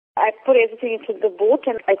I put everything into the boot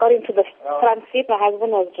and I got into the front seat. My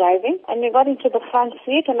husband was driving and we got into the front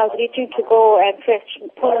seat and I was reaching to go and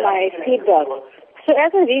pull my seatbelt. So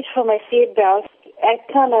as I reached for my seatbelt, I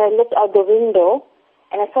turned and I looked out the window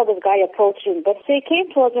and I saw this guy approaching. But so he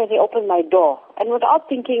came towards me and he opened my door. And without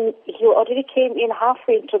thinking, he already came in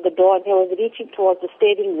halfway into the door and he was reaching towards the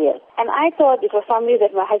steering wheel. And I thought it was somebody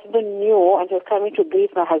that my husband knew and he was coming to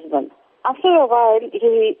greet my husband. After a while,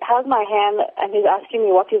 he held my hand and he's asking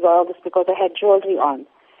me what is all this because I had jewelry on.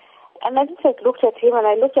 And I just looked at him and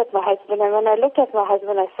I looked at my husband, and when I looked at my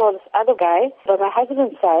husband, I saw this other guy by my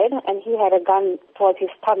husband's side and he had a gun towards his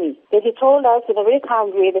tummy. Then he told us in a very calm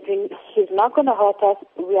way that he's not going to hurt us.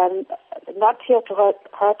 We are not here to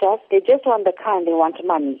hurt us. They just want the car and they want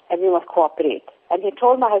money and we must cooperate. And he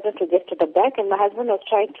told my husband to get to the back, and my husband was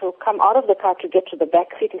trying to come out of the car to get to the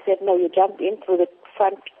back seat. He said, no, you jump in through the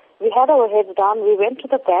front. We had our heads down. We went to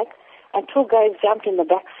the back and two guys jumped in the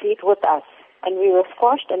back seat with us. And we were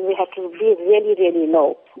squashed and we had to be really, really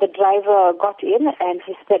low. The driver got in and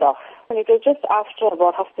he sped off. And it was just after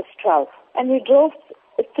about 12:30. And we drove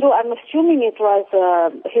through, I'm assuming it was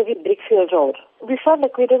a heavy brickfield road. We felt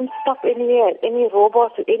like we didn't stop anywhere, any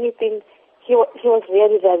robots or anything. He was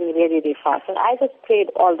really, really, really, really fast. And I just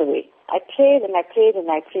prayed all the way. I prayed and I prayed and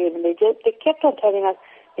I prayed. And they kept on telling us,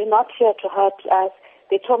 they're not here to hurt us.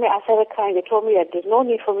 They told me I started crying. They told me that there's no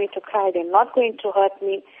need for me to cry. They're not going to hurt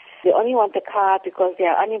me. They only want the car because they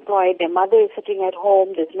are unemployed. Their mother is sitting at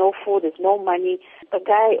home. There's no food. There's no money. The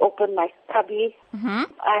guy opened my cubby.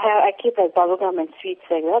 Mm-hmm. I keep a bubblegum and sweets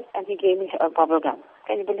like that, and he gave me a bubblegum.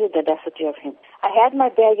 Can you believe the audacity of him? I had my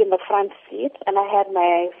bag in the front seat, and I had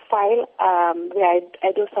my file where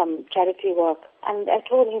I do some charity work. And I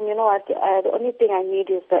told him, you know what, the only thing I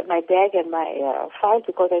need is my bag and my file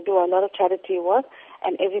because I do a lot of charity work,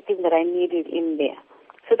 and everything that I need is in there.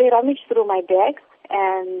 So they rummaged through my bag.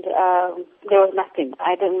 And there was nothing.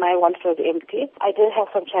 My wallet was empty. I did have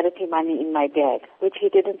some charity money in my bag, which he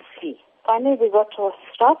didn't see. Finally, we got to a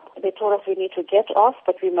stop. They told us we need to get off,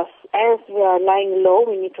 but we must, as we are lying low,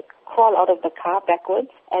 we need to crawl out of the car backwards.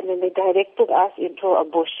 And then they directed us into a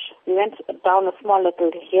bush. We went down a small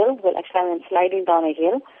little hill. Well, actually, I went sliding down a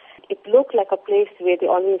hill. It looked like a place where they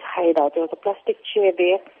always hide out. There was a plastic chair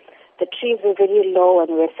there. The trees were very low,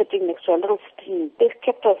 and we were sitting next to a little stream. They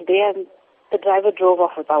kept us there, and the driver drove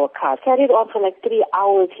off with our car. Carried on for like 3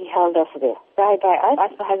 hours. He held us there. By us, I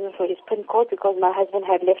asked my husband for his PIN code because my husband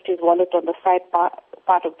had left his wallet on the side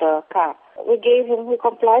part of the car. We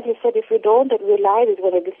complied. He said, if we don't, then we lie, there's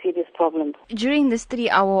going to be serious problems. During this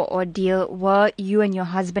 3-hour ordeal, were you and your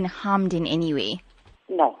husband harmed in any way?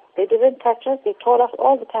 No. They didn't touch us. They told us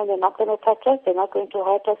all the time they're not going to touch us. They're not going to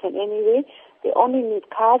hurt us in any way. They only need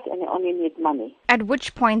cars and they only need money. At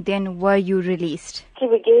which point then were you released? So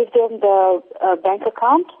we gave them the bank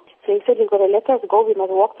account. So he said, you've got to let us go. We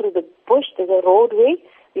must walk through the bush. There's a roadway.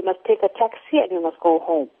 We must take a taxi and we must go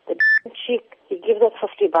home. The chick, he gives us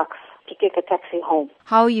 $50 to take a taxi home.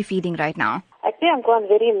 How are you feeling right now? I think I'm going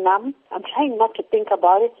very numb. I'm trying not to think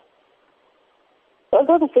about it.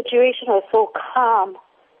 Although the situation was so calm,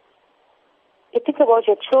 you think about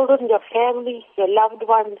your children, your family, your loved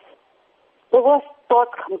ones. The worst thought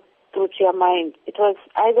comes through to your mind. It was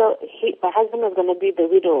either my husband was going to be the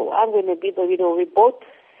widow, I'm going to be the widow. We both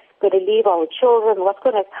going to leave our children. What's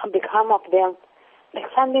going to become of them? Like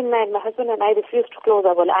Sunday night, my husband and I refused to close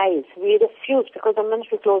our eyes. We refused because the minute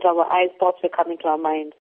we closed our eyes, thoughts were coming to our mind.